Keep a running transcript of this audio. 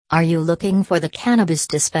Are you looking for the cannabis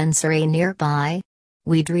dispensary nearby?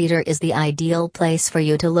 WeedReader is the ideal place for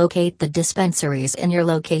you to locate the dispensaries in your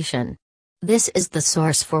location. This is the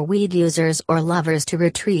source for weed users or lovers to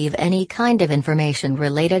retrieve any kind of information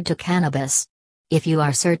related to cannabis. If you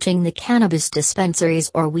are searching the cannabis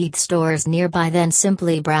dispensaries or weed stores nearby, then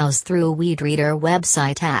simply browse through WeedReader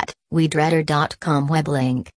website at weedreader.com web link.